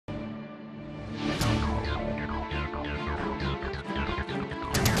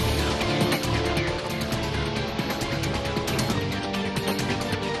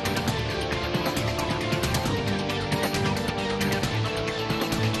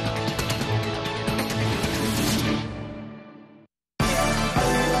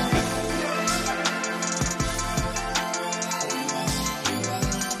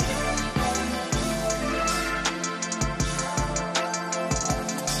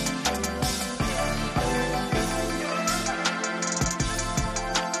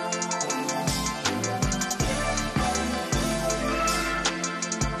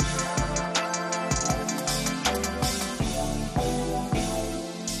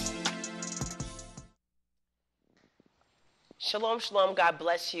Shalom, shalom. God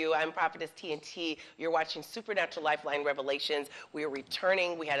bless you. I'm Prophetess TNT. You're watching Supernatural Lifeline Revelations. We are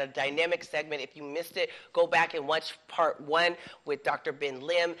returning. We had a dynamic segment. If you missed it, go back and watch part 1 with Dr. Ben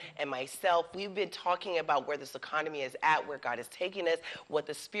Lim and myself. We've been talking about where this economy is at, where God is taking us, what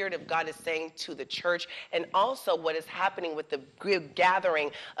the Spirit of God is saying to the church, and also what is happening with the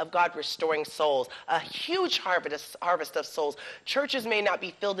gathering of God restoring souls. A huge harvest of souls. Churches may not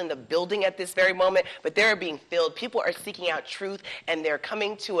be filled in the building at this very moment, but they're being filled. People are seeking out truth, and they're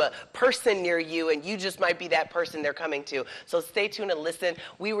coming to a person near you, and you just might be that person they're coming to. So stay tuned and listen.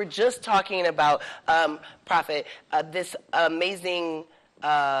 We were just talking about, Prophet, this amazing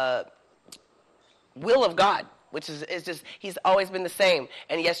will of God, which is just, he's always been the same.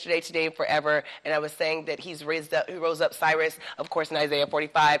 And yesterday, today, and forever. And I was saying that he rose up Cyrus, of course, in Isaiah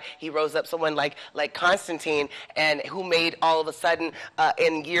 45. He rose up someone like Constantine, and who made all of a sudden,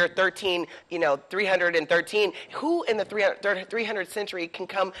 in year 13, 313, who in the 300th century can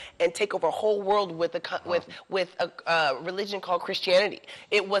come and take over a whole world with a religion called Christianity?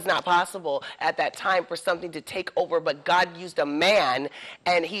 It was not possible at that time for something to take over, but God used a man,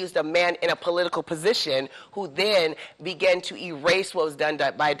 and he used a man in a political position who then began to erase what was done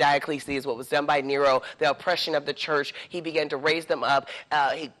by Diocletian, what was done by Nero, the oppression of the church. He began to raise them up.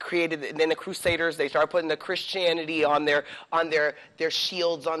 He created, and then the Crusaders, they started putting the Christianity on their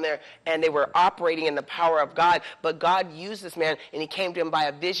shields, and they were operating in the power of God. But God used this man, and he came to him by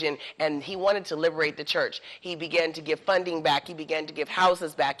a vision, and he wanted to liberate the church. He began to give funding back. He began to give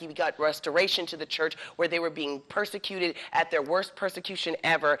houses back. He got restoration to the church, where they were being persecuted at their worst persecution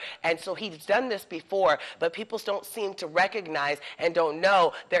ever. And so he's done this before, but people don't seem to recognize and don't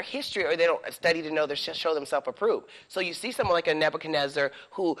know their history, or they don't study to know their show themselves approved. So you see someone like a Nebuchadnezzar,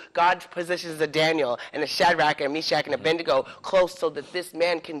 who God positions a Daniel and a Shadrach and Meshach and Abednego close, so that this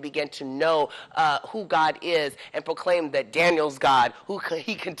man can begin to know who God is and proclaim that Daniel's God, who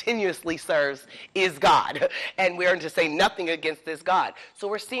he continuously serves, is God. And we're to say nothing against this God. So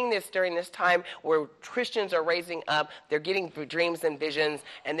we're seeing this during this time where Christians are raising up, they're getting dreams and visions,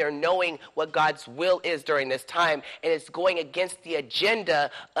 and they're knowing what God's will is during this time, and it's going against the agenda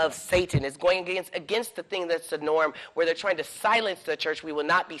of Satan. It's going against the thing that's the norm, where they're trying to silence the church. We will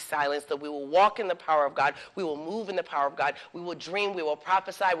not be silenced, that we will walk in the power of God. We will move in the power of God. We will dream. We will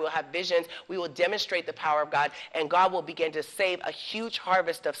prophesy. We will have visions. We will demonstrate the power of God, and God will begin to save a huge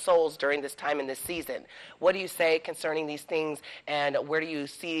harvest of souls during this time in this season. What do you say concerning these things, and where do you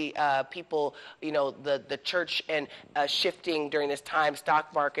see people, the church and shifting during this time,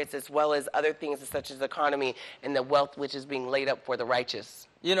 stock markets, as well as other things such as the economy and the wealth which is being laid up for the righteous?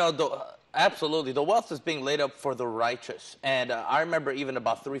 Absolutely. The wealth is being laid up for the righteous. And I remember even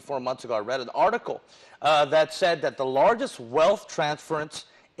about 3-4 months ago, I read an article that said that the largest wealth transference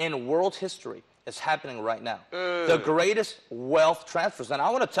in world history is happening right now. The greatest wealth transfers. And I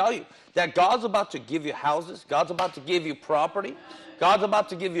want to tell you that God's about to give you houses. God's about to give you property. God's about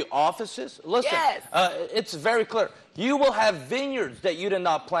to give you offices. Listen, yes. It's very clear. You will have vineyards that you did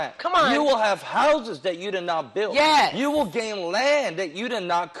not plant. Come on. You will have houses that you did not build. Yes. You will gain land that you did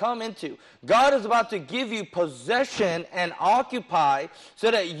not come into. God is about to give you possession and occupy,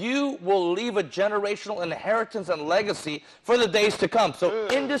 so that you will leave a generational inheritance and legacy for the days to come. So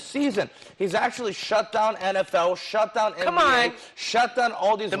in this season, he's actually shut down NFL, shut down NBA, shut down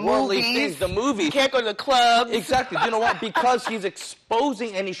all these worldly things, the movies. You can't go to the club. Exactly. You know what? Because he's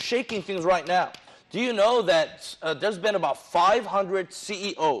exposing and he's shaking things right now. Do you know that there's been about 500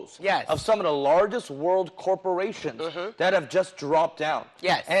 CEOs of some of the largest world corporations that have just dropped down?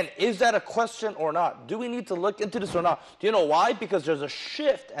 Yes. And is that a question or not? Do we need to look into this or not? Do you know why? Because there's a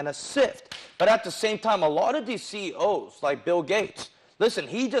shift and a sift. But at the same time, a lot of these CEOs, like Bill Gates, listen,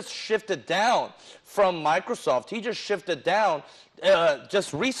 he just shifted down from Microsoft. He just shifted down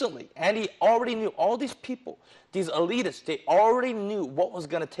just recently. And he already knew all these people, these elitists, they already knew what was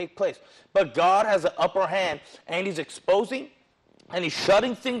going to take place. But God has an upper hand, and he's exposing, and he's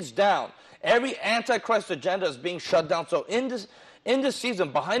shutting things down. Every Antichrist agenda is being shut down. So in this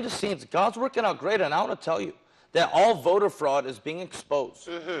season, behind the scenes, God's working out great. And I want to tell you that all voter fraud is being exposed.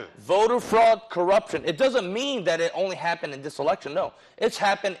 Voter fraud, corruption. It doesn't mean that it only happened in this election. No, it's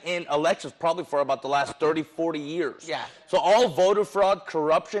happened in elections probably for about the last 30, 40 years. Yeah. So all voter fraud,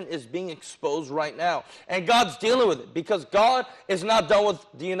 corruption is being exposed right now. And God's dealing with it, because God is not done with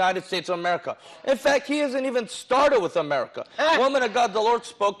the United States of America. In fact, he hasn't even started with America. Woman of God, the Lord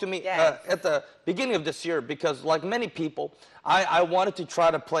spoke to me at the beginning of this year, because like many people, I wanted to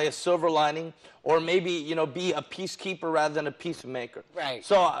try to play a silver lining, or maybe, you know, be a peacekeeper rather than a peacemaker. Right.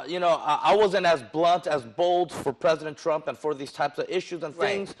 So, you know, I wasn't as blunt, as bold for President Trump and for these types of issues and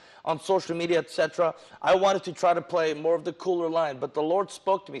things on social media, etc. I wanted to try to play more of the cooler line. But the Lord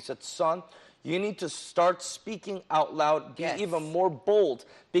spoke to me, said, son, you need to start speaking out loud, be even more bold,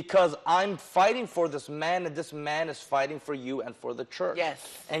 because I'm fighting for this man, and this man is fighting for you and for the church. Yes.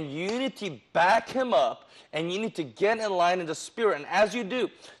 And you need to back him up, and you need to get in line in the spirit. And as you do,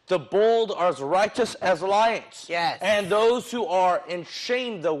 the bold are as righteous as lions. Yes. And those who are in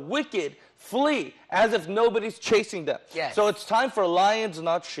shame, the wicked, flee as if nobody's chasing them. Yes. So it's time for lions,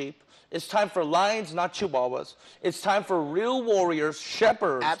 not sheep. It's time for lions, not chihuahuas. It's time for real warriors,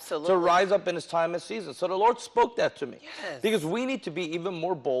 shepherds, to rise up in this time and season. So the Lord spoke that to me. Yes. Because we need to be even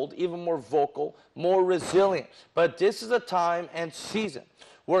more bold, even more vocal, more resilient. But this is a time and season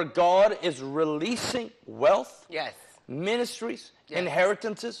where God is releasing wealth, ministries,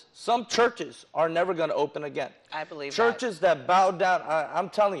 inheritances. Some churches are never going to open again. I believe churches that bow down, I'm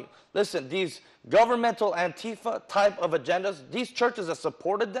telling you, listen, these governmental Antifa type of agendas, these churches that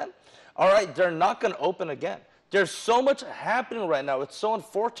supported them, all right, they're not going to open again. There's so much happening right now. It's so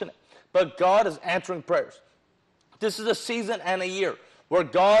unfortunate. But God is answering prayers. This is a season and a year where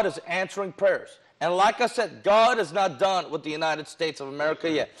God is answering prayers. And like I said, God is not done with the United States of America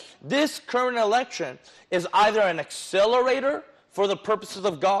yet. This current election is either an accelerator for the purposes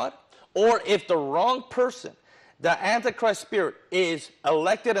of God, or if the wrong person, the Antichrist spirit, is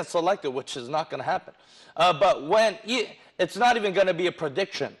elected and selected, which is not going to happen. But when it's not even going to be a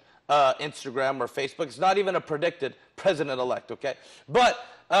prediction, Instagram or Facebook. It's not even a predicted president-elect, okay? But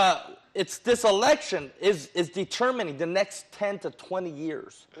this election is determining the next 10 to 20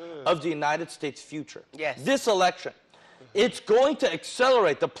 years of the United States' future. Yes. This election, it's going to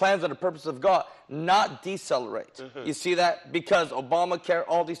accelerate the plans and the purpose of God, not decelerate. You see that? Because Obamacare,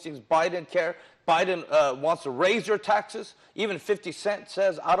 all these things, Biden care. Biden wants to raise your taxes. Even 50 Cent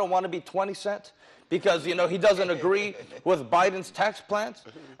says, I don't want to be 20 cents. Because, you know, he doesn't agree with Biden's tax plans.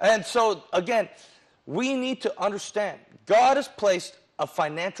 And so, again, we need to understand, God has placed a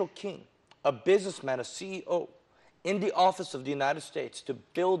financial king, a businessman, a CEO, in the office of the United States to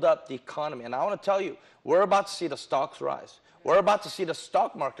build up the economy. And I want to tell you, we're about to see the stocks rise. We're about to see the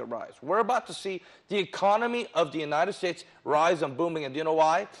stock market rise. We're about to see the economy of the United States rise and booming. And do you know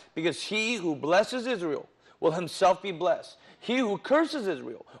why? Because he who blesses Israel will himself be blessed. He who curses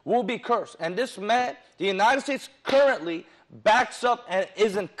Israel will be cursed. And this man, the United States currently backs up and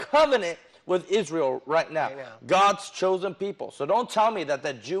is in covenant with Israel right now. God's chosen people. So don't tell me that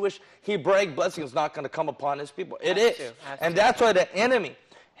that Jewish Hebraic blessing is not going to come upon his people. It is. And that's why the enemy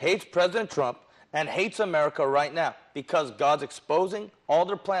hates President Trump and hates America right now, because God's exposing all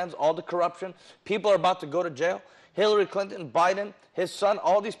their plans, all the corruption. People are about to go to jail. Hillary Clinton, Biden, his son,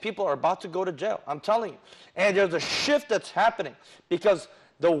 all these people are about to go to jail. I'm telling you. And there's a shift that's happening because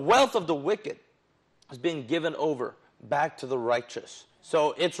the wealth of the wicked is being given over back to the righteous.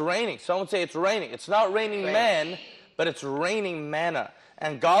 So it's raining. Someone say it's raining. It's not raining men, but it's raining manna.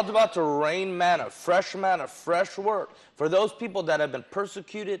 And God's about to rain manna, fresh word. For those people that have been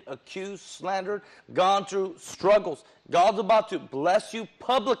persecuted, accused, slandered, gone through struggles, God's about to bless you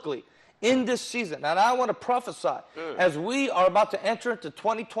publicly in this season. And I want to prophesy as we are about to enter into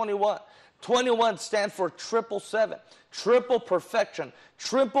 2021. 21 stands for 777, triple perfection,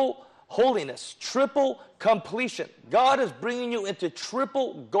 triple holiness, triple completion. God is bringing you into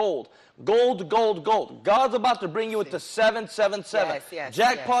triple gold. Gold, gold, gold. God's about to bring you into 777.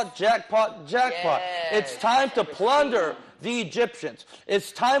 Jackpot, jackpot, jackpot. It's time to plunder the Egyptians.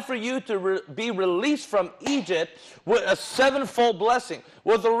 It's time for you to be released from Egypt with a sevenfold blessing,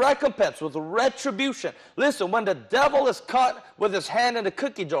 with a recompense, with a retribution. Listen, when the devil is caught with his hand in the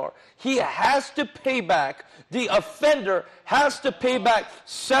cookie jar, he has to pay back. The offender has to pay back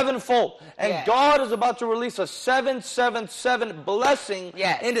sevenfold. And God is about to release a 777 blessing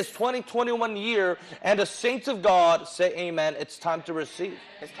in this 2021 year. And the saints of God say amen. It's time to receive.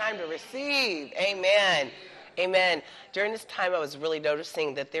 It's time to receive. Amen. Amen. During this time, I was really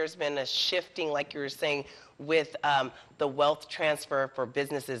noticing that there's been a shifting, like you were saying, with the wealth transfer for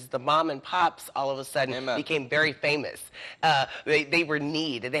businesses. The mom and pops all of a sudden became very famous. They were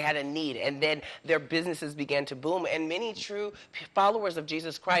they had a need, and then their businesses began to boom. And many true followers of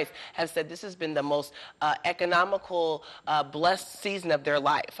Jesus Christ have said this has been the most economical, blessed season of their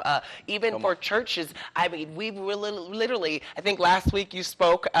life. Even for churches, I mean, we were literally, I think last week you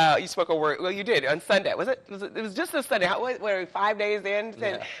spoke a word. Well, you did on Sunday. It was just a Sunday. What were we, 5 days in?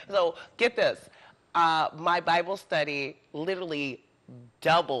 So get this. My Bible study literally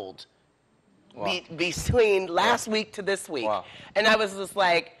doubled between last week to this week. Wow. And I was just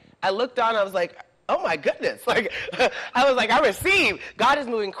like, I looked on, I was like, oh my goodness. Like, I was like, I receive. God is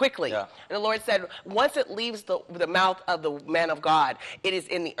moving quickly. Yeah. And the Lord said, once it leaves the mouth of the man of God, it is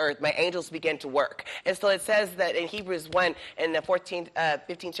in the earth. My angels begin to work. And so it says that in Hebrews 1, in the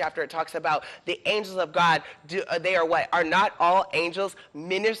 15th chapter, it talks about the angels of God. They are what? Are not all angels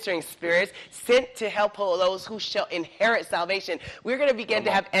ministering spirits sent to help those who shall inherit salvation? We're going to begin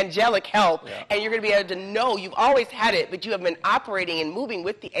to have angelic help, and you're going to be able to know you've always had it, but you have been operating and moving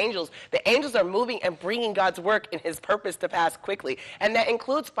with the angels. The angels are moving and bringing God's work and his purpose to pass quickly. And that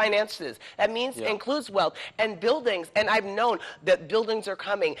includes finances. That means includes wealth and buildings. And I've known that buildings are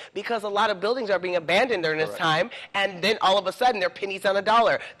coming because a lot of buildings are being abandoned during this time. And then all of a sudden they're pennies on a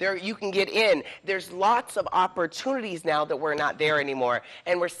dollar. You can get in. There's lots of opportunities now that we're not there anymore.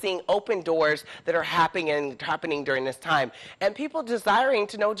 And we're seeing open doors that are happening during this time. And people desiring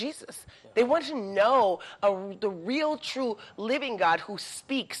to know Jesus. They want to know the real, true, living God who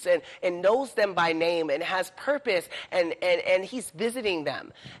speaks and knows them by name and has purpose, and he's visiting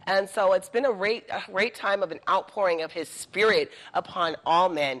them. And so it's been a great time of an outpouring of his spirit upon all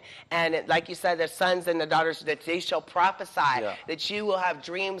men. And like you said, the sons and the daughters, that they shall prophesy, that you will have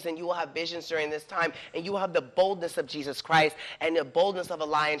dreams and you will have visions during this time, and you will have the boldness of Jesus Christ, and the boldness of a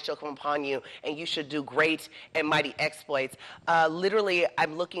lion shall come upon you, and you should do great and mighty exploits. Literally,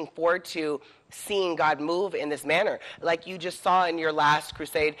 I'm looking forward to seeing God move in this manner. Like you just saw in your last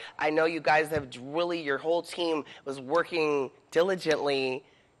crusade, I know you guys have really, your whole team was working diligently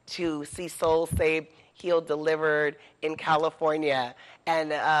to see souls saved, healed, delivered in California.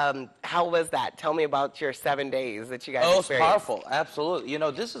 And how was that? Tell me about your 7 days that you guys experienced. It was powerful, absolutely. You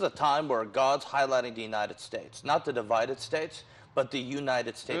know, this is a time where God's highlighting the United States, not the divided states, but the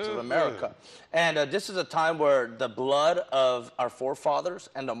United States of America. And this is a time where the blood of our forefathers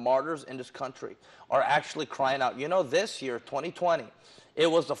and the martyrs in this country are actually crying out. You know, this year, 2020,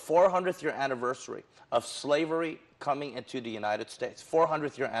 it was the 400th year anniversary of slavery coming into the United States.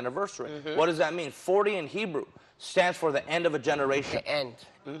 400th year anniversary. What does that mean? 40 in Hebrew stands for the end of a generation. The end.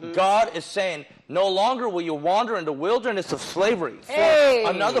 God is saying, no longer will you wander in the wilderness of slavery for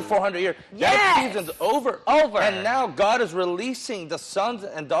another 400 years. That season's over. And now God is releasing the sons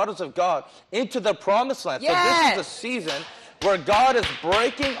and daughters of God into the promised land. So this is a season where God is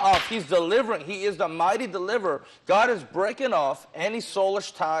breaking off. He's delivering. He is the mighty deliverer. God is breaking off any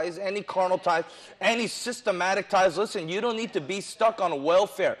soulish ties, any carnal ties, any systematic ties. Listen, you don't need to be stuck on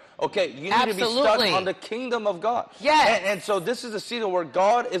welfare. Okay, you need to be stuck on the kingdom of God. And so this is a season where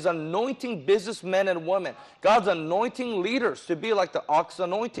God is anointing businessmen and women. God's anointing leaders to be like the ox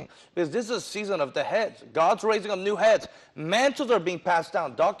anointing. Because this is a season of the heads. God's raising up new heads. Mantles are being passed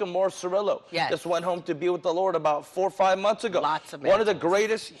down. Dr. Morris Cirillo just went home to be with the Lord about 4 or 5 months ago. Lots of one of the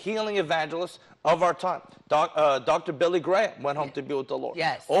greatest healing evangelists of our time. Dr. Billy Graham went home to be with the Lord.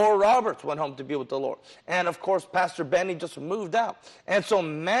 Oral Roberts went home to be with the Lord. And of course, Pastor Benny just moved out. And so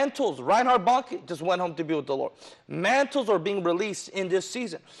mantles, Reinhard Bonnke just went home to be with the Lord. Mantles are being released in this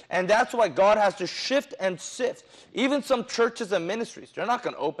season. And that's why God has to shift and sift. Even some churches and ministries, they're not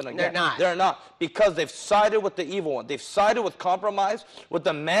going to open again. They're not. Because they've sided with the evil one. They've sided with compromise, with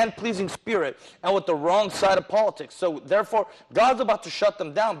the man-pleasing spirit, and with the wrong side of politics. So therefore, God's about to shut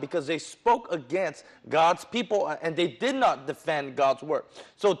them down because they spoke against God's people and they did not defend God's word.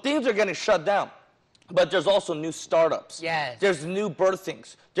 So things are getting shut down. But there's also new startups. There's new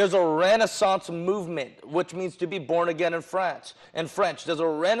birthings. There's a Renaissance movement, which means to be born again in French. There's a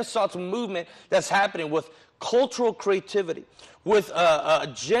Renaissance movement that's happening with cultural creativity, with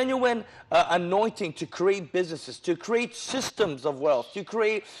a genuine anointing to create businesses, to create systems of wealth, to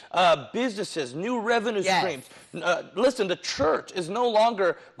create businesses, new revenue streams. Listen, the church is no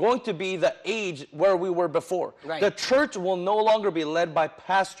longer going to be the age where we were before. The church will no longer be led by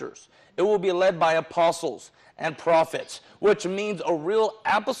pastors. It will be led by apostles and prophets, which means a real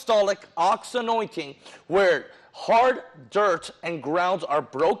apostolic ox anointing where hard dirt and grounds are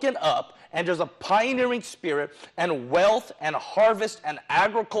broken up, and there's a pioneering spirit, and wealth and harvest and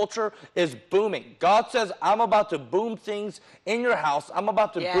agriculture is booming. God says, I'm about to boom things in your house. I'm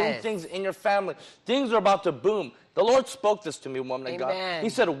about to boom things in your family. Things are about to boom. The Lord spoke this to me, woman of God. He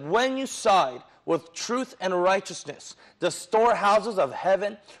said, when you side with truth and righteousness, the storehouses of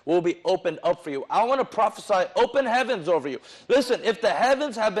heaven will be opened up for you. I want to prophesy open heavens over you. Listen, if the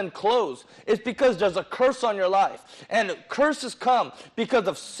heavens have been closed, it's because there's a curse on your life. And curses come because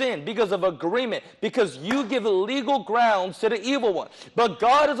of sin, because of agreement, because you give legal grounds to the evil one. But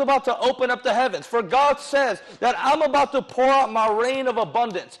God is about to open up the heavens. For God says that I'm about to pour out my rain of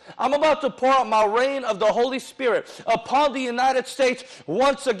abundance. I'm about to pour out my rain of the Holy Spirit upon the United States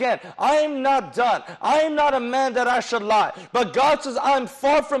once again. I am not done. I am not a man that I should lie. But God says I'm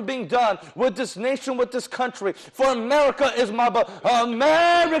far from being done with this nation, with this country. For America is my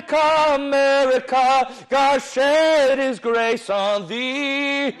America, America, God shed his grace on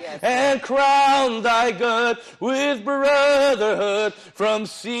thee, and crown thy good with brotherhood from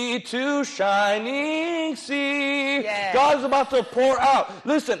sea to shining sea. God is about to pour out.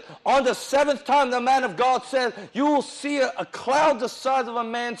 Listen, on the seventh time the man of God says, you will see a cloud the size of a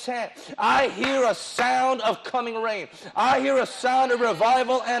man's hand. I hear a sound of coming rain. I hear a sound of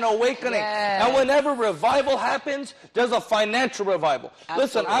revival and awakening. And whenever revival happens, there's a financial revival.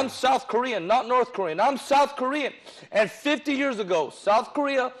 Listen, I'm South Korean, not North Korean. I'm South Korean. And 50 years ago, South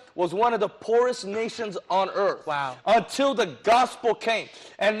Korea was one of the poorest nations on earth. Until the gospel came.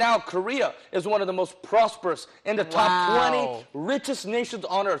 And now Korea is one of the most prosperous in the top 20 richest nations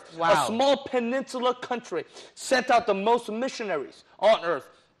on earth. A small peninsula country sent out the most missionaries on earth.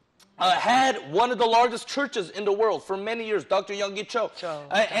 Had one of the largest churches in the world for many years, Dr. Youngie Cho.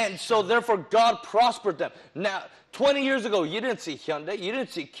 And so therefore God prospered them. Now, 20 years ago, you didn't see Hyundai, you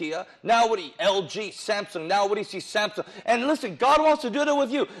didn't see Kia. Now what do you, LG, Samsung, now what do you see, Samsung? And listen, God wants to do that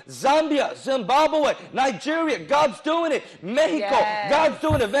with you. Zambia, Zimbabwe, Nigeria, God's doing it. Mexico, God's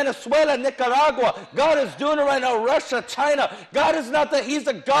doing it. Venezuela, Nicaragua, God is doing it right now. Russia, China. God is not that, he's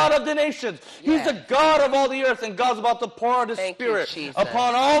the God of the nations. He's the God of all the earth, and God's about to pour out his Spirit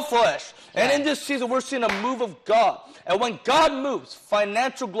upon all flesh. And in this season, we're seeing a move of God. And when God moves,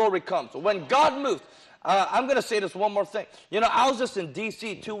 financial glory comes. When God moves, I'm going to say this one more thing. You know, I was just in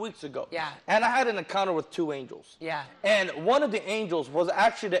D.C. 2 weeks ago. And I had an encounter with two angels. And one of the angels was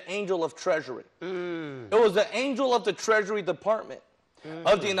actually the angel of treasury. It was the angel of the Treasury Department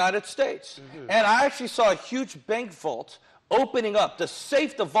of the United States. And I actually saw a huge bank vault opening up. The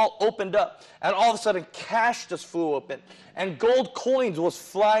safe, the vault opened up. And all of a sudden, cash just flew open. And gold coins was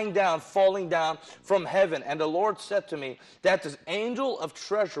flying down, falling down from heaven. And the Lord said to me that this angel of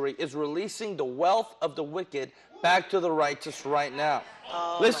treasury is releasing the wealth of the wicked back to the righteous right now.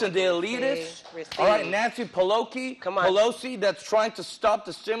 Listen, the elitists, all right, Nancy Pelosi, that's trying to stop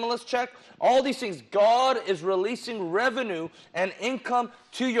the stimulus check, all these things, God is releasing revenue and income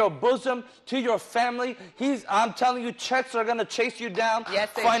to your bosom, to your family. I'm telling you, checks are going to chase you down.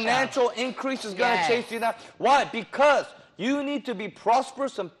 Financial increase is going to chase you down. Why? Because you need to be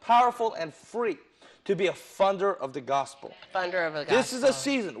prosperous and powerful and free to be a funder of the gospel. Funder of the gospel. This is a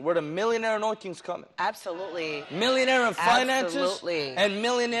season where the millionaire anointing is coming. Absolutely. Millionaire in finances and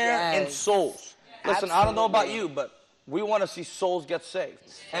millionaire in souls. Listen, I don't know about you, but we want to see souls get saved.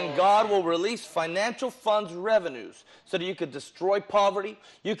 And God will release financial funds revenues so that you could destroy poverty,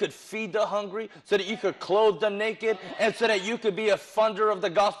 you could feed the hungry, so that you could clothe the naked, and so that you could be a funder of the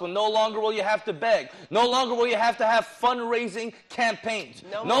gospel. No longer will you have to beg. No longer will you have to have fundraising campaigns.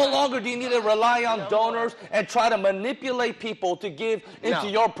 No longer do you need to rely on donors and try to manipulate people to give into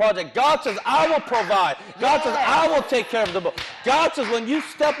your project. God says, I will provide. God says, I will take care of the book. God says, when you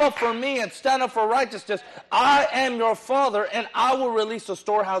step up for me and stand up for righteousness, I am your Father, and I will release the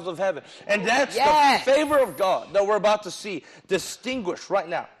storehouse of heaven. And that's the favor of God that we're about to see distinguished right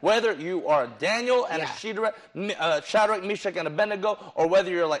now. Whether you are Daniel and Shadrach, Meshach, and Abednego, or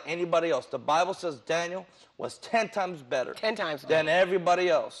whether you're like anybody else. The Bible says Daniel was 10 times better than everybody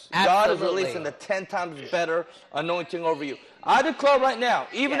else. God is releasing the 10 times better anointing over you. I declare right now,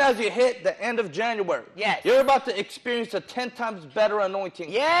 even as you hit the end of January, you're about to experience a 10 times better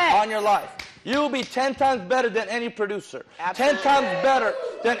anointing on your life. You will be 10 times better than any producer. 10 times better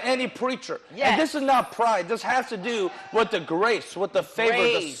than any preacher. And this is not pride. This has to do with the grace, with the favor,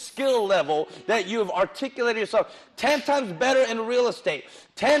 the skill level that you have articulated yourself. 10 times better in real estate.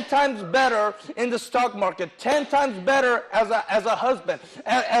 10 times better in the stock market. 10 times better as a husband,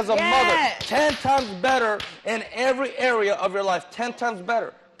 as a mother. 10 times better in every area of your life. 10 times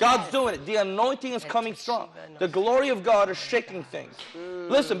better. God's doing it. The anointing is coming strong. The glory of God is shaking things.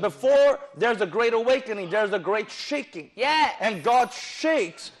 Listen, before there's a great awakening, there's a great shaking. And God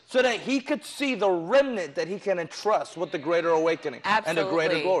shakes so that he could see the remnant that he can entrust with the greater awakening and the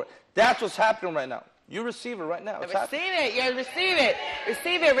greater glory. That's what's happening right now. You receive it right now. Receive it. Yeah, receive it.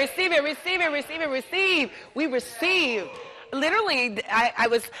 Receive it. Receive it. Receive it. Receive it. Receive. We receive literally, I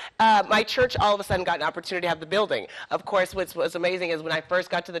was, my church all of a sudden got an opportunity to have the building. Of course, what was amazing is when I first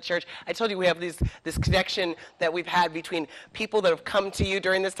got to the church, I told you we have this connection that we've had between people that have come to you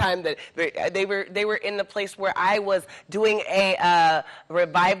during this time, that they were in the place where I was doing a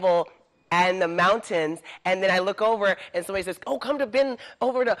revival and the mountains, and then I look over and somebody says, oh, come to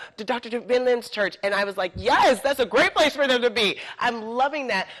over to Dr. Ben Lim's church. And I was like, yes, that's a great place for them to be. I'm loving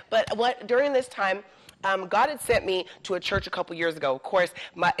that. But during this time, God had sent me to a church a couple years ago. Of course,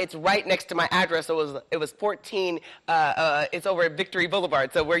 it's right next to my address. So it was 14, it's over at Victory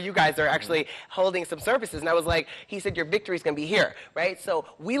Boulevard, so where you guys are actually holding some services. And I was like, he said, your victory's going to be here, right? So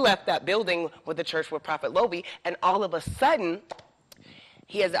we left that building with the church with Prophet Lobi, and all of a sudden,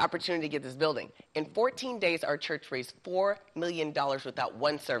 he has the opportunity to get this building. In 14 days, our church raised $4 million without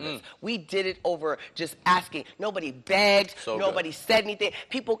one service. We did it over just asking. Nobody begged. Nobody said anything.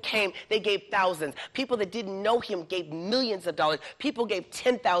 People came. They gave thousands. People that didn't know him gave millions of dollars. People gave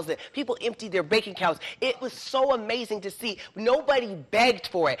 10,000. People emptied their bank accounts. It was so amazing to see. Nobody begged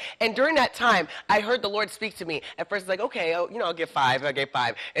for it. And during that time, I heard the Lord speak to me. At first, it's like, okay, I'll give 5. I gave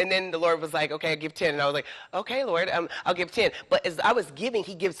 5. And then the Lord was like, okay, I'll give 10. And I was like, okay, Lord, I'll give 10. But as I was giving,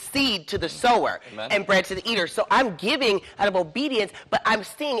 he gives seed to the sower. Amen. And bread to the eater. So I'm giving out of obedience, but I'm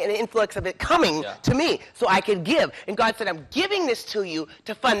seeing an influx of it coming to me so I can give. And God said, I'm giving this to you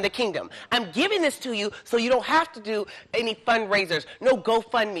to fund the kingdom. I'm giving this to you so you don't have to do any fundraisers, no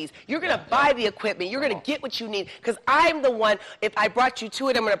GoFundMes. You're going to buy the equipment. You're going to get what you need, because I'm the one, if I brought you to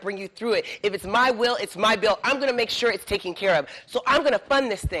it, I'm going to bring you through it. If it's my will, it's my bill. I'm going to make sure it's taken care of. So I'm going to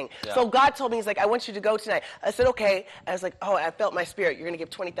fund this thing. So God told me, he's like, I want you to go tonight. I said, okay. I was like, oh, I felt my spirit. You're going to give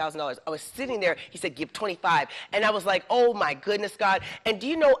 $20,000. I was sitting there. He said, give 25. And I was like, oh my goodness, God. And do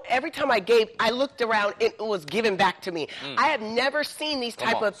you know, every time I gave, I looked around, it was given back to me. I have never seen these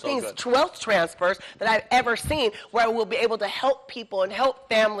type of things, wealth transfers, that I've ever seen, where I will be able to help people and help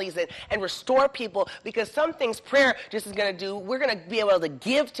families and restore people, because some things prayer just is going to do, we're going to be able to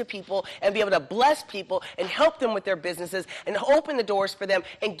give to people and be able to bless people and help them with their businesses and open the doors for them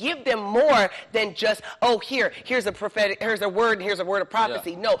and give them more than just, oh, here's a prophetic, here's a word, and here's a word of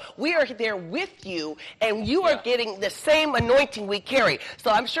prophecy. No, we are there with you, and you are getting the same anointing we carry. So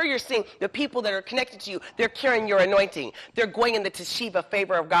I'm sure you're seeing the people that are connected to you, they're carrying your anointing. They're going in the Teshiva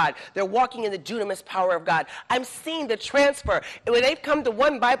favor of God. They're walking in the dunamis power of God. I'm seeing the transfer. When they've come to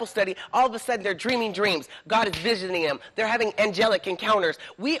one Bible study, all of a sudden they're dreaming dreams. God is visiting them. They're having angelic encounters.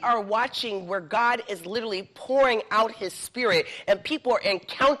 We are watching where God is literally pouring out his spirit, and people are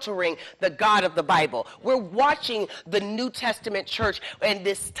encountering the God of the Bible. We're watching the New Testament church in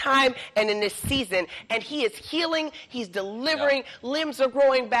this time and in this season, and he is healing, he's delivering, limbs are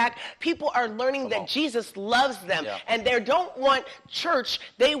growing back. People are learning that Jesus loves them, and they don't want church,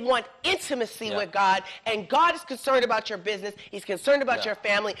 they want intimacy with God, and God is concerned about your business, he's concerned about your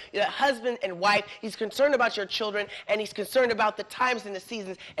family, your husband and wife, he's concerned about your children, and he's concerned about the times and the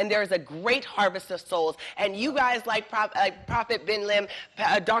seasons, and there is a great harvest of souls. And you guys, like Prophet Ben Lim,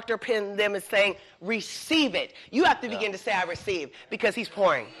 Dr. Ben Lim is saying, receive it. You have to begin to say, I receive, because he's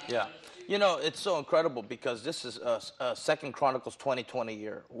pouring. Yeah. You know, it's so incredible, because this is 2 Chronicles 20:20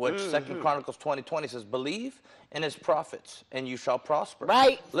 year, which 2 Chronicles 20:20 says, believe in his prophets and you shall prosper.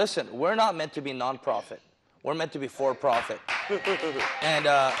 Right. Listen, we're not meant to be non-profit. We're meant to be for profit. and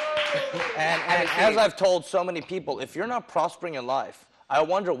as I've told so many people, if you're not prospering in life, I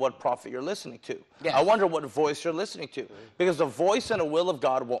wonder what prophet you're listening to. Yes. I wonder what voice you're listening to. Because the voice and the will of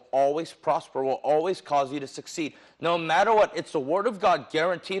God will always prosper, will always cause you to succeed. No matter what, it's the word of God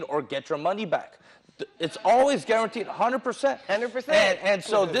guaranteed, or get your money back. It's always guaranteed, 100%. 100%. And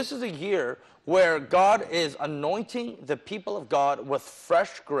so this is a year where God is anointing the people of God with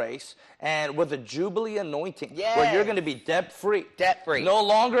fresh grace and with a jubilee anointing, where you're going to be debt-free. Debt-free. No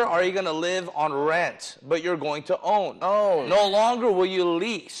longer are you going to live on rent, but you're going to own. No longer will you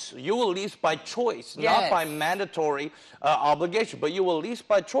lease. You will lease by choice, not by mandatory obligation, but you will lease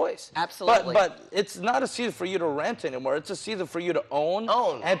by choice. Absolutely. But it's not a season for you to rent anymore. It's a season for you to own.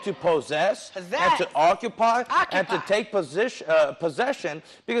 And to possess. And to occupy. And to take possession,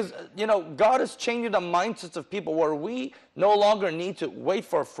 because, you know, God is changing the mindsets of people, where we no longer need to wait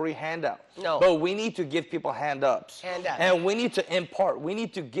for a free handout. But we need to give people hand-ups. And we need to impart. We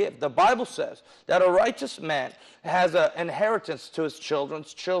need to give. The Bible says that a righteous man has an inheritance to his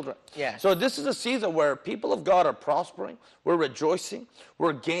children's children. So this is a season where people of God are prospering. We're rejoicing.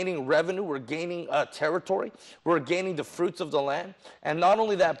 We're gaining revenue. We're gaining territory. We're gaining the fruits of the land. And not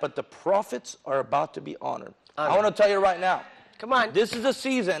only that, but the prophets are about to be honored. I want to tell you right now. Come on. This is a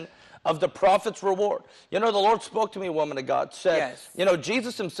season of the prophet's reward. You know, the Lord spoke to me, woman of God, said, Yes. you know,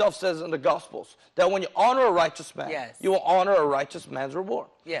 Jesus himself says in the Gospels that when you honor a righteous man, Yes. you will honor a righteous man's reward.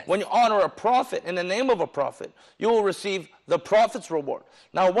 Yes. When you honor a prophet in the name of a prophet, you will receive the prophet's reward.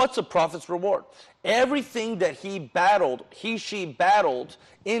 Now, what's a prophet's reward? Everything that she battled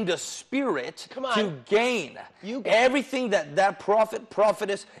in the spirit to gain. Everything that prophet,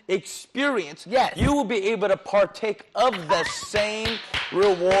 prophetess experienced, yes. you will be able to partake of the same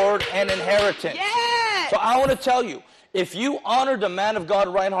reward and inheritance. Yes. So I want to tell you, if you honor the man of God,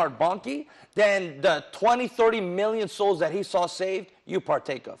 Reinhard Bonnke, then the 20, 30 million souls that he saw saved, you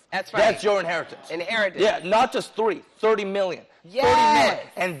partake of. That's right. That's your inheritance. Inheritance. Yeah, not just 30 million. Yes. 30 million.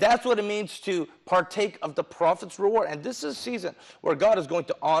 And that's what it means to partake of the prophet's reward. And this is a season where God is going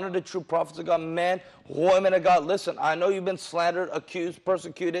to honor the true prophets of God. Men, women of God, listen, I know you've been slandered, accused,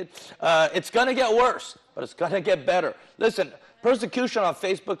 persecuted. It's going to get worse, but it's going to get better. Listen, persecution on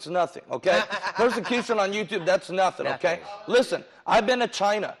Facebook's nothing, okay? Persecution on YouTube, that's nothing, okay? Listen, I've been to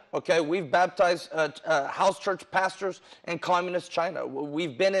China, okay? We've baptized house church pastors in communist China.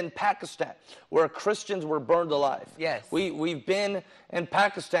 We've been in Pakistan where Christians were burned alive. Yes. We've been in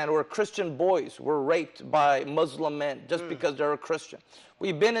Pakistan where Christian boys were raped by Muslim men just because they're a Christian.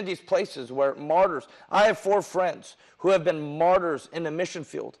 We've been in these places where martyrs, I have 4 friends who have been martyrs in the mission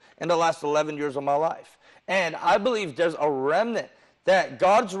field in the last 11 years of my life. And I believe there's a remnant that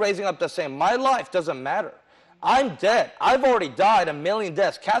God's raising up to say, my life doesn't matter. I'm dead. I've already died 1 million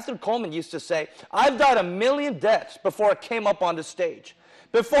deaths. Catherine Coleman used to say, I've died 1 million deaths before I came up on the stage.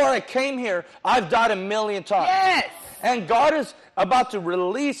 Before I came here, I've died 1 million times. Yes. And God is about to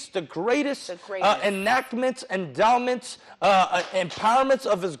release the greatest enactments, endowments, empowerments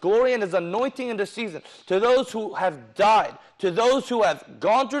of his glory and his anointing in this season. To those who have died, to those who have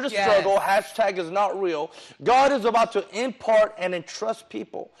gone through the struggle, hashtag is not real, God is about to impart and entrust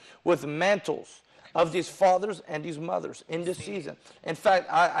people with mantles of these fathers and these mothers in this season. In fact,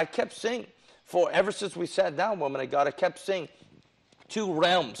 I kept singing, ever since we sat down, woman of God, I kept singing 2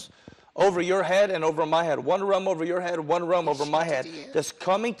 realms over your head and over my head. 1 realm over your head, 1 realm over my head. That's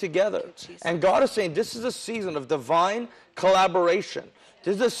coming together. And God is saying this is a season of divine collaboration.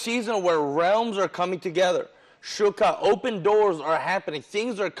 This is a season where realms are coming together. Shuka, open doors are happening.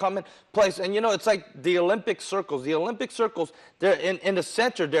 Things are coming place. And you know, it's like the Olympic circles. The Olympic circles, they're in the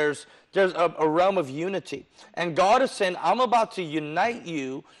center, there's a realm of unity. And God is saying, I'm about to unite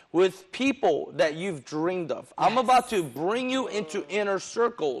you with people that you've dreamed of. I'm about to bring you into inner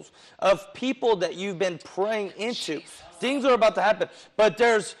circles of people that you've been praying into. Things are about to happen. But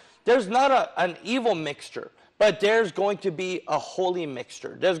there's not an evil mixture, but there's going to be a holy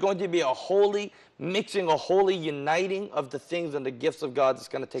mixture. There's going to be a holy mixing, a holy uniting of the things and the gifts of God that's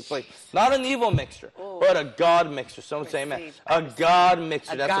going to take place. Not an evil mixture, but a God mixture. Someone say amen. A God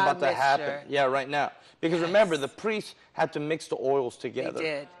mixture. That's about to happen. Yeah, right now. Because remember, the priests had to mix the oils together. They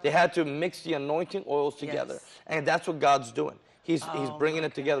did. They had to mix the anointing oils together. And that's what God's doing. He's bringing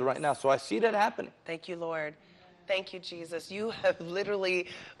it together right now. So I see that happening. Thank you, Lord. Thank you, Jesus. You have literally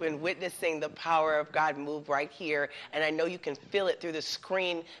been witnessing the power of God move right here. And I know you can feel it through the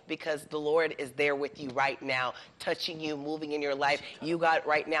screen because the Lord is there with you right now, touching you, moving in your life. You got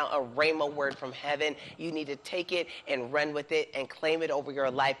right now a rhema word from heaven. You need to take it and run with it and claim it over your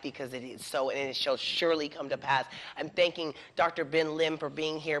life because it is so, and it shall surely come to pass. I'm thanking Dr. Ben Lim for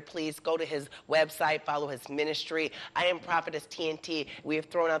being here. Please go to his website, follow his ministry. I am Prophetess TNT. We have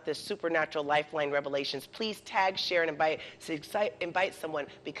thrown out this supernatural Lifeline revelations. Please tag, share, and invite someone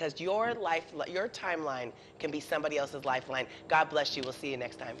because your timeline can be somebody else's lifeline. God bless you. We'll see you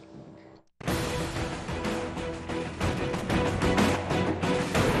next time.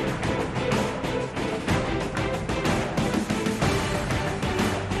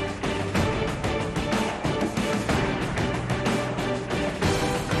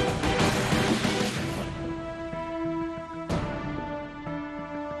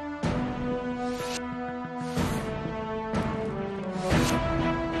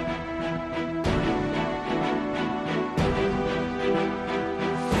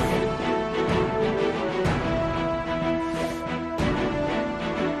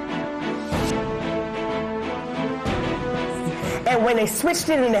 And when they switched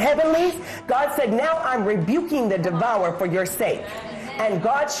it in the heavenlies, God said, now I'm rebuking the devourer for your sake. And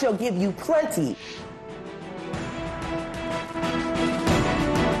God shall give you plenty